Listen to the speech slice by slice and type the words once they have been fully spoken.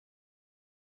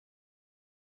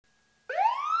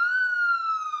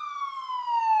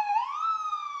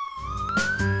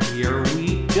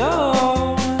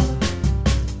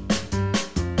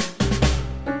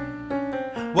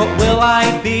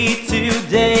I be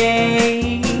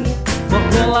today?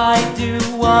 What will I do?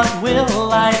 What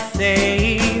will I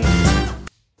say?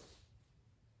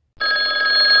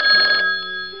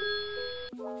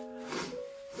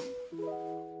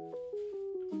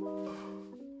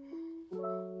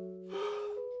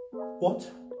 What?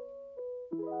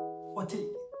 What did...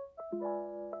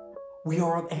 We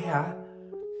are on air?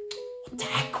 What the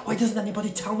heck? Why doesn't anybody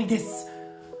tell me this?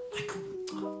 Like...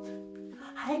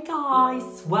 Hey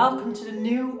guys, welcome to the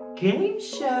new game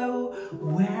show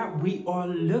where we are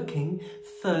looking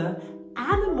for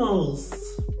animals.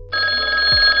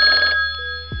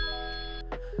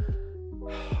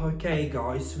 Okay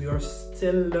guys, we are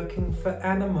still looking for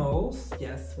animals.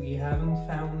 Yes, we haven't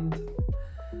found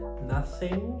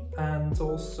nothing, and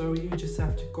also you just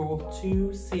have to call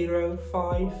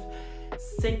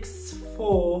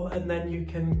 20564 and then you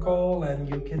can call and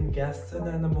you can guess an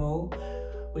animal.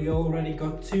 We already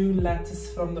got 2 letters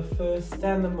from the first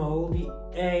animal, the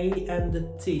A and the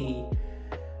T.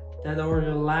 That are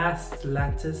the last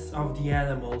letters of the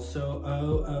animal. So,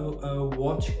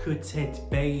 what could it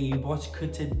be? What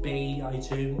could it be? I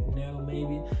don't know,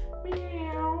 maybe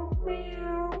meow,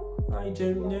 meow. I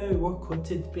don't know, what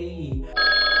could it be?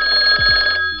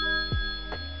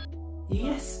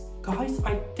 Yes, guys,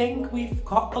 I think we've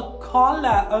got a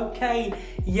caller. Okay,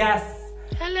 yes.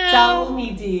 Hello. Tell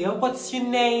me, dear, what's your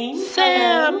name?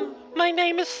 Sam. Hello? My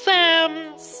name is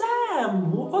Sam.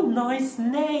 Sam, what a nice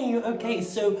name. Okay,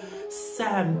 so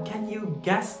Sam, can you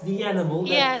guess the animal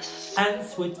that Yes.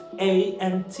 ends with A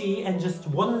and T and just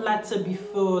 1 letter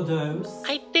before those?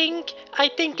 I think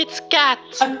it's cat.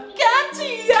 A cat,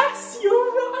 yes,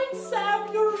 you're right, Sam,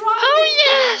 you're right. Oh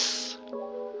yes.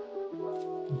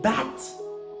 Bat.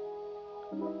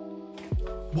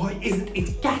 Why isn't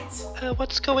it cat?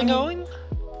 What's going on?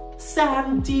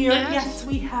 Sam, dear, yes,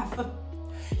 we have a...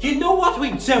 You know what?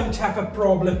 We don't have a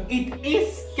problem. It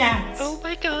is cat. Oh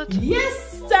my god.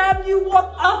 Yes, Sam, you won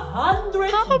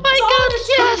 $100. Oh my god,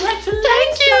 yes.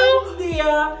 Thank you.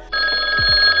 Dear.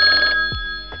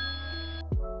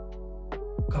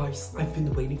 Guys, I've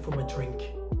been waiting for my drink.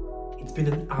 It's been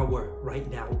an hour right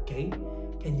now, okay?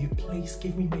 Can you please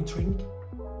give me my drink?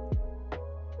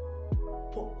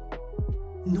 What?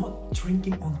 Not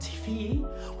drinking on TV?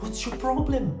 What's your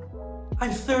problem?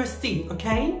 I'm thirsty,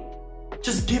 okay?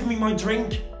 Just give me my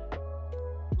drink.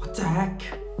 What the heck?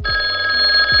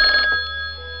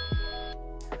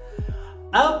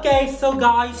 Okay, so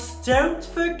guys, don't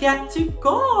forget to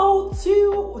call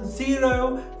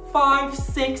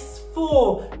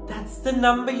 20564. That's the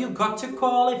number you got to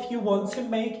call if you want to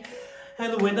make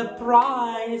and win a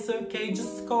prize. Okay,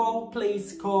 just call,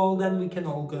 please call, then we can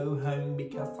all go home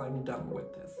because I'm done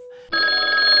with this.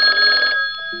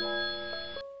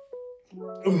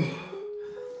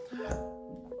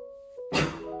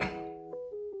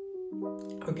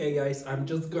 Okay guys, I'm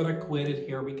just gonna quit it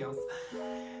here because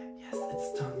yes,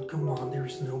 it's done. Come on,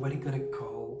 there's nobody gonna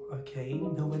call, okay?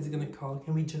 Nobody's gonna call.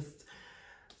 Can we just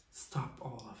stop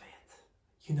all of it?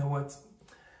 You know what?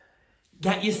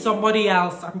 Get you somebody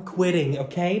else. I'm quitting,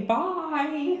 okay?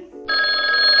 Bye!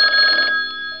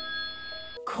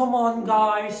 Come on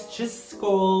guys, just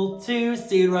call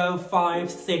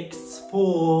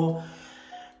 20564.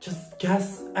 Just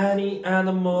guess any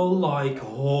animal like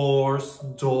horse,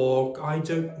 dog, I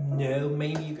don't know,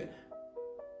 maybe you can...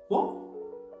 What?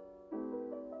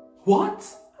 What?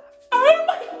 Oh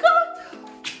my god!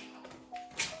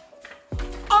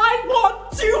 I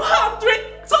want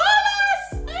 $200! Oh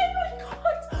my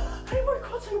god! Oh my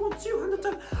god, I want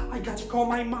 $200! I gotta call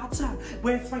my mother.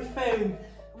 Where's my phone?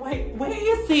 Wait, where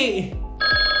is he?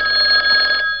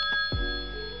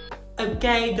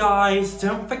 Okay guys,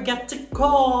 don't forget to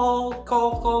call.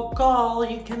 Call.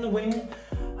 You can win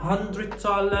 $100,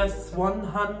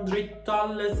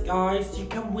 $100, guys. You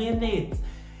can win it.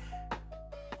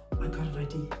 I got an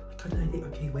idea.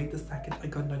 Okay, wait a second. I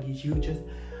got an idea. You just...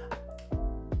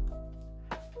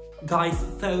 Guys,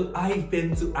 so I've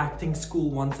been to acting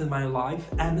school once in my life,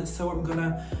 and so I'm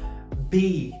gonna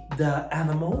be the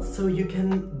animal so you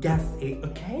can guess it,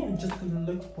 okay? I'm just gonna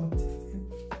look what this is.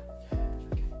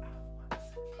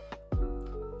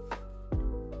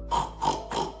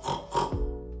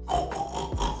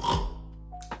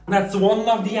 That's one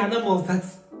of the animals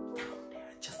that's down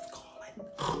there, just calling.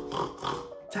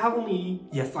 Tell me.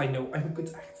 Yes, I know, I'm a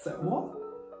good actor. What?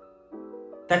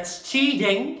 That's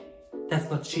cheating. That's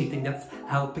not cheating, that's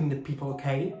helping the people,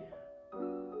 okay?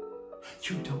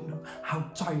 You don't know how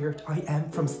tired I am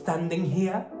from standing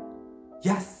here?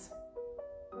 Yes.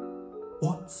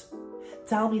 What?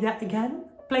 Tell me that again,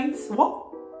 please. What?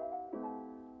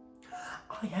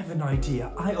 I have an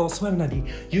idea. I also have an idea.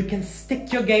 You can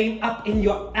stick your game up in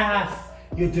your ass,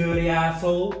 you dirty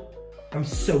asshole. I'm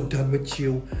so done with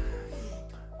you.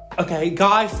 Okay,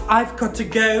 guys, I've got to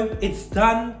go. It's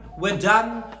done. We're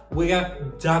done.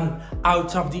 We're done.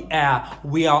 Out of the air.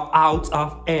 We are out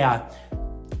of air.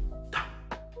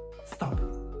 Stop.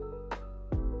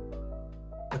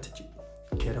 What did you...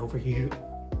 Get over here.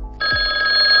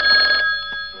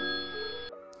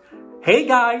 Hey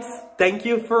guys, thank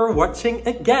you for watching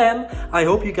again. I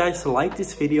hope you guys liked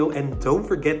this video and don't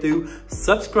forget to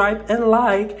subscribe and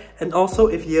like. And also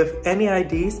if you have any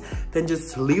ideas, then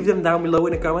just leave them down below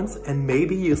in the comments and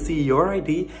maybe you'll see your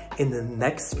idea in the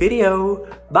next video.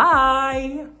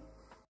 Bye!